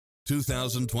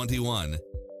2021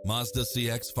 Mazda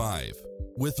CX-5.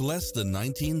 With less than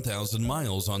 19,000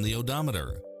 miles on the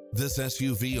odometer, this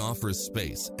SUV offers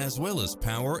space as well as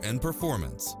power and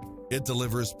performance. It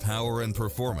delivers power and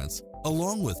performance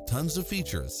along with tons of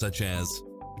features such as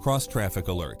cross-traffic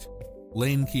alert,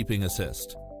 lane keeping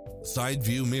assist, side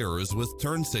view mirrors with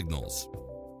turn signals,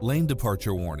 lane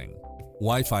departure warning,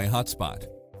 Wi-Fi hotspot,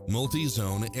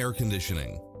 multi-zone air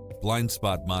conditioning, blind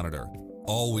spot monitor,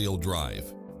 all-wheel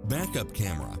drive, backup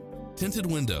camera, tinted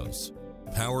windows,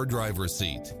 power driver's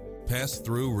seat,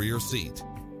 pass-through rear seat,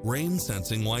 rain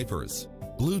sensing wipers,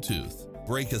 Bluetooth,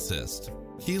 brake assist,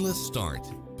 keyless start,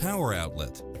 power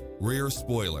outlet, rear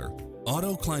spoiler,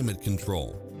 auto climate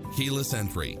control, keyless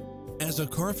entry. As a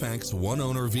Carfax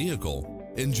one-owner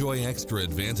vehicle, enjoy extra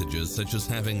advantages such as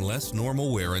having less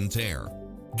normal wear and tear.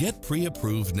 Get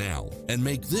pre-approved now and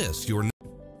make this your